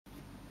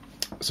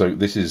So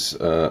this is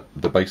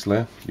the base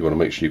layer. You want to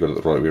make sure you've got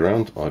it the right way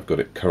around. I've got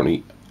it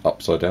currently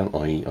upside down,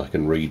 i.e. I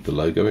can read the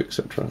logo,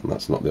 etc., and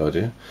that's not the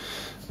idea.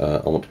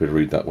 I want to be able to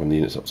read that when the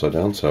unit's upside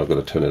down, so I've got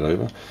to turn it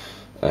over,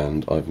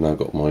 and I've now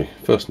got my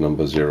first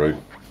number 0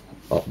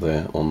 up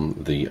there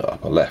on the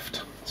upper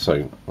left.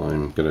 So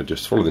I'm going to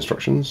just follow the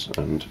instructions,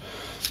 and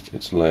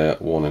it's layer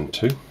 1 and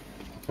 2,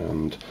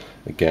 and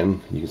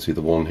again you can see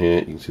the 1 here,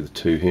 you can see the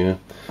 2 here.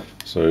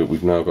 So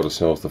we've now got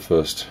ourselves the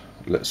first,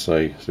 let's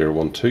say 0,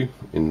 1, 2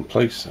 in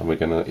place, and we're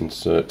going to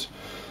insert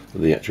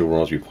the actual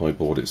Raspberry Pi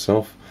board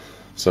itself.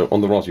 So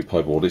on the Raspberry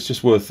Pi board, it's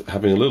just worth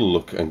having a little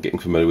look and getting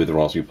familiar with the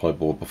Raspberry Pi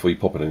board before you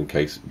pop it in the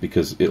case,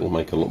 because it will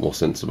make a lot more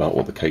sense about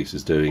what the case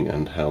is doing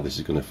and how this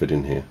is going to fit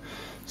in here.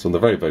 So on the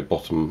very, very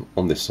bottom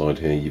on this side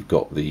here, you've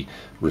got the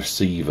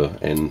receiver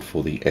end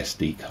for the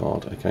SD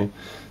card. Okay,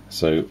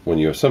 so when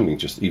you're assembling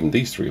just even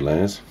these 3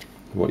 layers,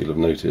 what you'll have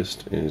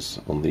noticed is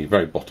on the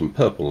very bottom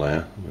purple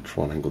layer, I'm going to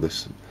try and angle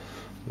this, I'm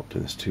not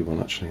doing this too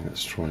well actually,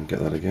 let's try and get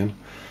that again.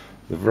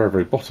 The very,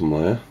 very bottom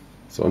layer,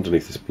 so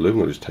underneath this blue, I'm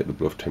going to just take the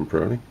blue off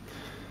temporarily,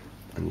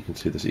 and you can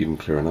see this even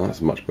clearer now.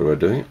 That's a much better way of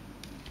doing it.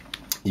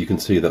 You can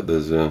see that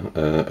there's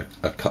a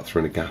cut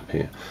through and a gap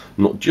here,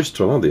 not just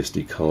to allow the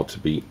SD card to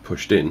be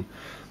pushed in,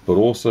 but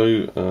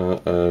also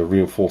a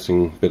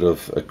reinforcing bit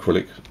of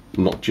acrylic,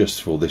 not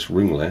just for this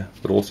ring layer,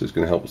 but also it's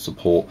going to help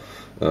support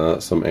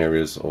some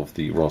areas of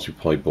the Raspberry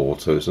Pi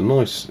board. So it's a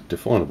nice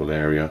definable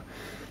area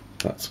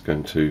that's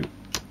going to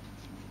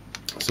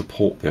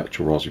support the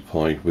actual Raspberry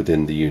Pi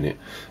within the unit.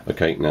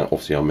 Okay, now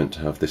obviously I meant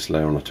to have this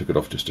layer and I took it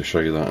off just to show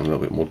you that in a little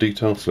bit more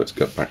detail. So let's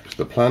get back to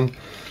the plan,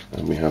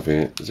 and we have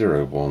here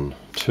 0, 1,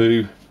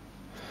 2,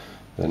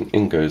 then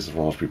in goes the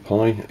Raspberry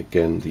Pi,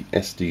 again the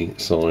SD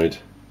side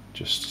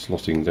just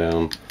slotting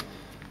down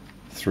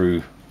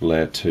through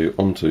layer 2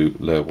 onto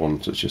layer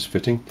 1, so it's just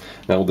fitting.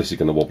 Now all this is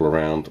going to wobble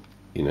around,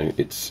 you know,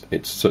 it's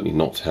certainly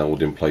not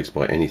held in place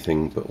by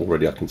anything, but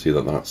already I can see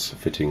that that's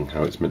fitting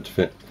how it's meant to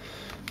fit.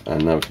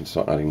 And now we can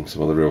start adding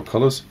some of the real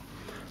colours.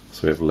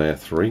 So we have layer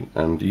 3,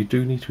 and you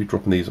do need to be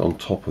dropping these on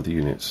top of the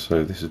units.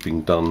 So this has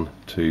been done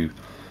to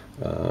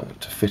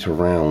fit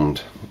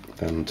around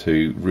and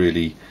to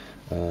really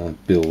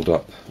build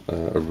up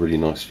a really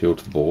nice feel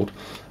to the board.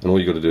 And all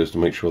you've got to do is to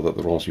make sure that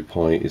the Raspberry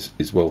Pi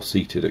is well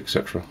seated,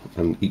 etc.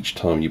 And each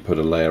time you put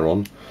a layer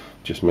on,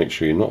 just make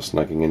sure you're not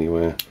snagging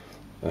anywhere,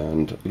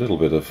 and a little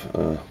bit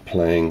of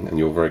playing, and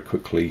you'll very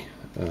quickly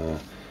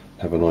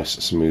have a nice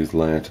smooth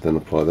layer to then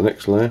apply the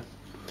next layer.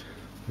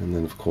 And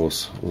then of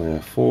course layer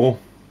 4,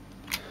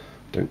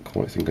 don't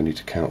quite think I need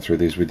to count through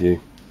these with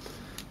you.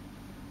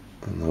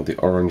 And now the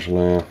orange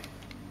layer,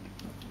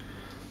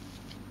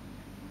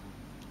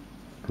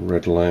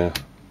 red layer.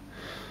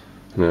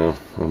 Now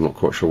I'm not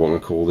quite sure what I'm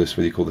going to call this,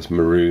 whether you call this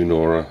maroon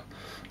or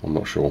I'm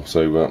not sure.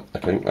 So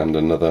okay, and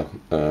another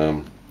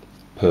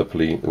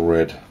purpley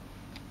red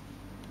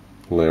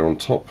layer on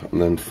top,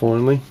 and then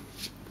finally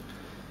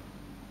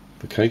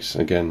the case.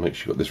 Again, make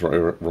sure you've got this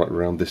right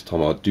around. This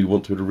time I do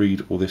want to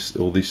read all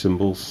these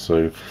symbols,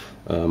 so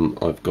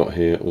I've got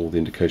here all the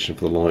indication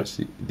for the lights,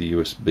 the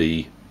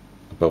USB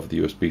above the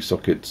USB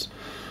sockets,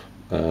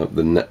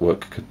 the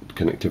network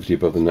connectivity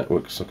above the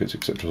network sockets,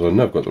 etc. So I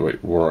know I've got the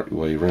right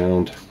way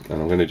around, and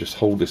I'm going to just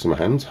hold this in my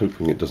hands,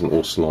 hoping it doesn't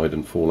all slide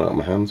and fall out of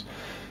my hands.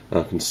 And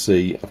I can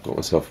see I've got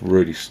myself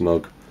really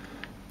snug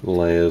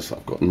layers,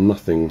 I've got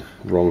nothing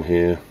wrong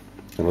here,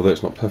 and although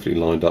it's not perfectly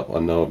lined up, I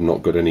know I've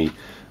not got any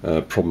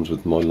problems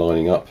with my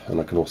lining up, and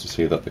I can also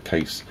see that the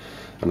case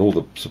and all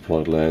the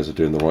supplied layers are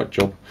doing the right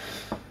job.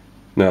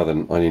 Now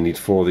then, I only need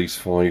 4 of these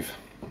 5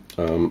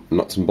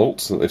 nuts and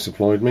bolts that they've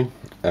supplied me,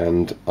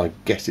 and I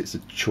guess it's a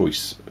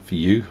choice for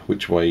you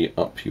which way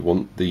up you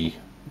want the,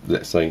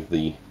 let's say,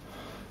 the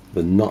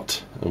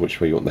nut, and which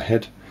way you want the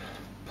head.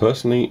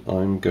 Personally,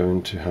 I'm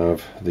going to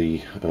have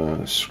the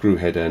screw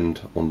head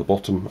end on the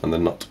bottom and the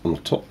nut on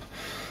the top,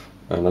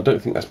 and I don't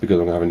think that's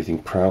because I'm going to have anything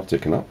proud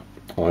sticking up.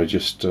 I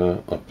just, I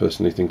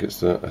personally think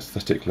it's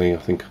aesthetically, I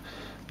think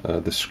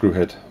the screw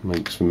head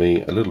makes for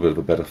me a little bit of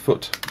a better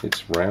foot.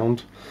 It's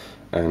round,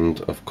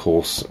 and of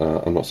course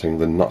I'm not saying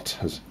the nut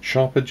has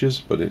sharp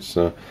edges, but it's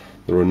there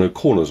are no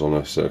corners on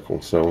a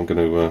circle, so I'm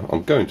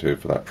going to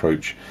for that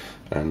approach.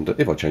 And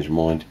if I change my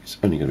mind, it's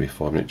only going to be a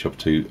 5-minute job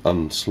to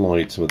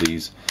unslide some of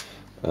these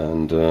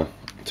and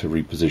to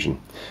reposition.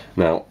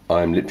 Now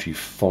I'm literally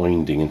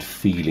finding and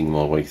feeling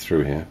my way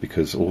through here,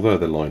 because although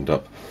they're lined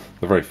up,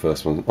 the very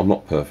first one, I'm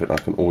not perfect. I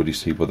can already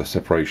see by the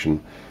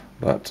separation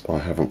that I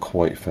haven't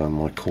quite found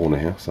my corner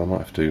here, so I might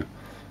have to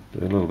do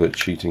a little bit of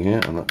cheating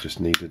here, and that just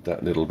needed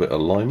that little bit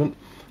of alignment.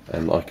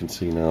 And I can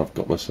see now I've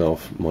got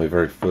myself my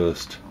very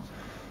first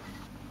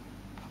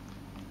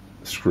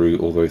screw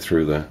all the way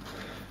through there.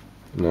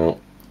 Now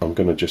I'm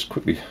going to just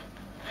quickly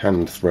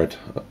hand thread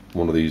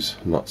one of these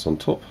nuts on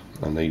top,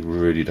 and they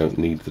really don't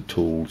need the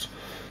tools,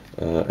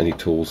 any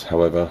tools.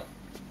 However,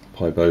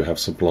 PiBow have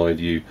supplied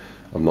you,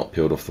 I'm not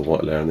peeled off the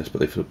white layer on this,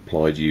 but they've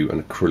supplied you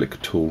an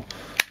acrylic tool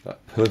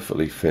that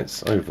perfectly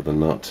fits over the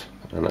nut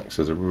and acts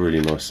as a really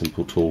nice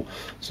simple tool.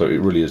 So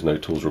it really is no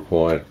tools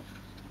required.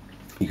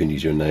 You can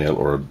use your nail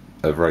or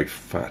a very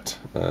fat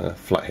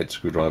flathead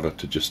screwdriver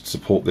to just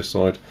support this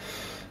side,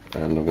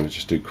 and I'm going to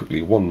just do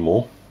quickly one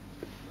more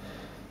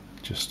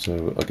just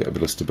so I get a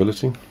bit of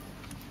stability.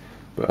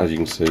 But as you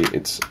can see,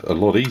 it's a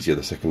lot easier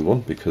the second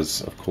one,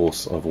 because of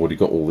course I've already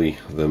got all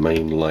the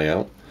main line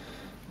up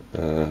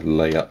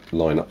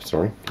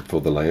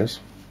for the layers,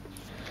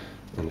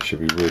 and it should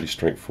be really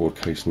straightforward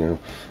case now.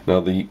 Now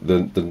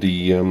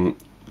the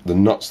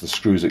nuts, the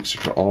screws,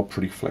 etc. are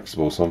pretty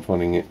flexible, so I'm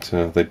finding it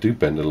they do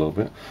bend a little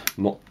bit,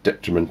 not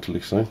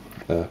detrimentally so.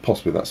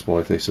 Possibly that's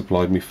why they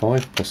supplied me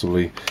 5.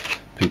 Possibly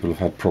people have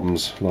had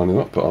problems lining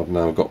up, but I've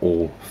now got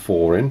all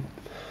 4 in.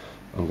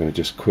 I'm going to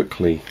just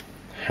quickly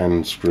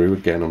hand screw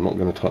again. I'm not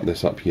going to tighten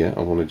this up yet.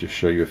 I want to just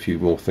show you a few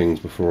more things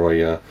before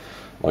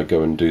I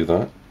go and do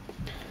that,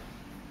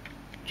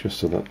 just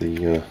so that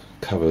the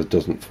cover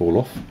doesn't fall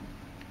off.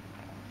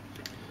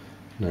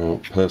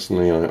 Now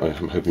personally,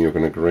 I'm hoping you're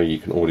going to agree, you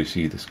can already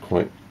see this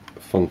quite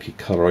funky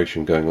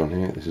coloration going on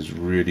here. This is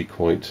really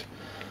quite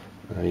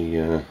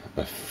a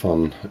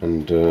fun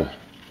and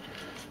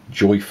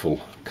joyful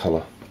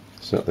colour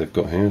set they've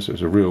got here. So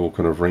it's a real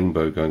kind of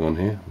rainbow going on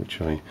here, which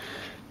I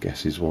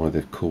guess is why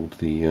they've called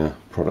the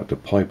product a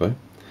PiBow.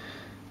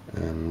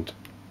 And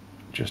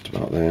just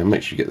about there,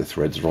 make sure you get the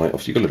threads right.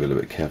 Obviously you've got to be a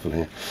little bit careful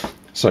here.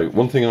 So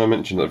one thing I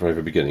mentioned at the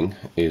very beginning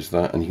is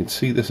that, and you can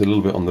see this a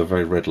little bit on the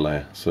very red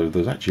layer, so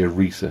there's actually a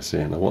recess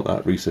here. Now what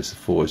that recess is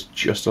for is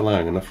just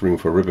allowing enough room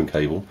for a ribbon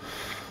cable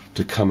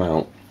to come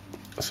out.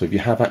 So if you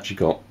have actually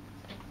got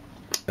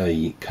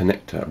a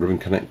connector, a ribbon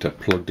connector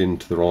plugged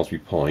into the Raspberry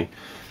Pi,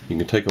 you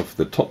can take off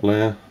the top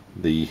layer,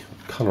 the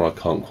colour I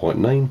can't quite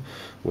name,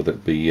 whether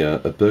it be a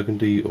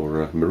burgundy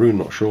or a maroon,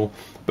 not sure,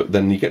 but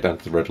then you get down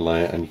to the red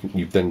layer, and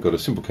you've then got a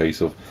simple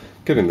case of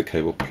getting the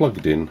cable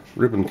plugged in,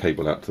 ribbon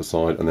cable out to the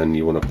side, and then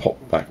you want to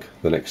pop back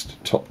the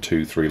next top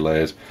 2-3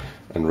 layers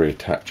and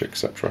reattach,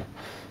 etc.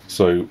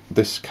 So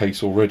this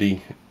case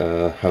already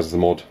has the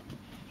mod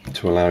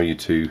to allow you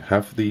to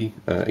have the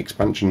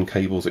expansion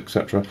cables,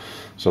 etc.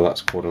 So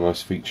that's quite a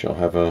nice feature. I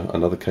have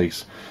another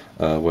case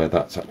where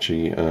that's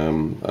actually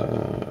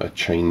a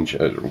change,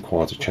 it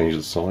requires a change of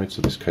the side,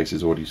 so this case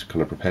is already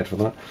kind of prepared for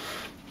that.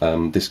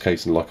 This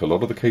case, and like a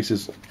lot of the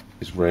cases,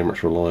 is very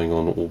much relying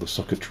on all the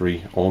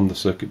socketry on the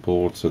circuit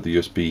board, so the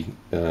USB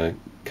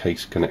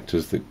case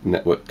connectors, the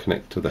network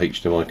connector, the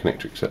HDMI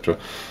connector, etc.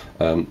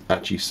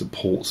 Actually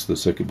supports the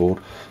circuit board.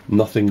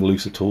 Nothing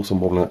loose at all, so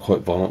I'm wobbling that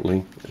quite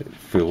violently. It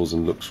feels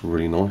and looks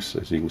really nice,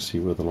 as you can see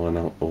where the line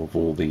out of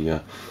all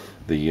the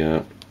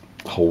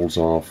holes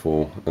are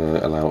for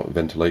allow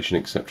ventilation,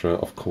 etc.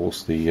 Of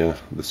course the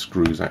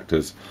screws act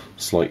as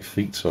slight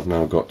feet, so I've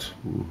now got,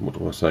 what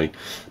do I say,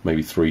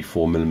 maybe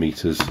 3-4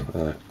 millimeters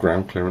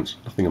ground clearance.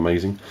 Nothing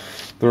amazing.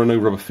 There are no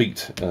rubber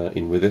feet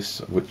in with this,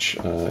 which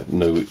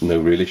no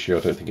real issue. I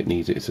don't think it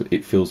needs it.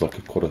 It feels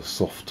like quite a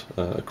soft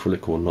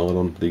acrylic or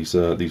nylon, these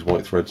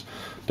white threads.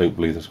 Don't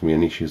believe there's going to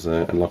be any issues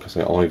there, and like I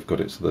say, I've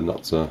got it so the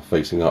nuts are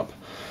facing up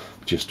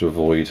just to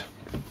avoid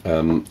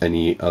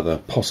any other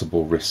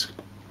possible risk.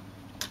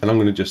 And I'm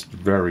going to just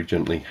very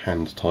gently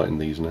hand tighten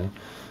these now.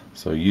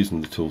 So using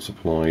the tool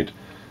supplied,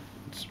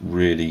 it's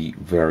really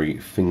very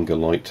finger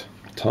light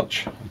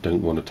touch. I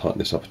don't want to tighten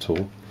this up at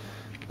all,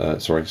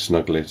 sorry,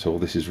 snugly at all.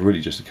 This is really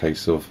just a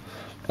case of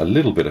a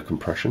little bit of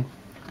compression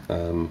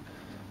and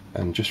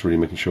just really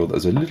making sure that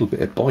there's a little bit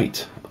of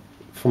bite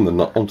from the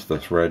nut onto the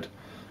thread,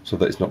 so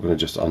that it's not going to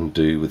just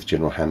undo with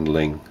general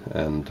handling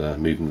and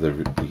moving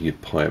the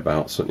Pi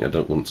about. Certainly I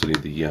don't want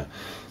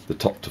the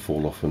top to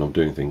fall off when I'm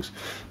doing things.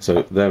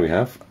 So there we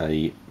have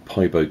a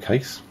PiBow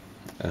case.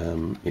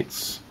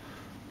 It's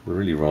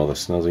really rather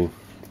snazzy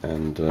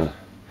and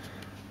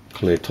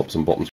clear tops and bottoms.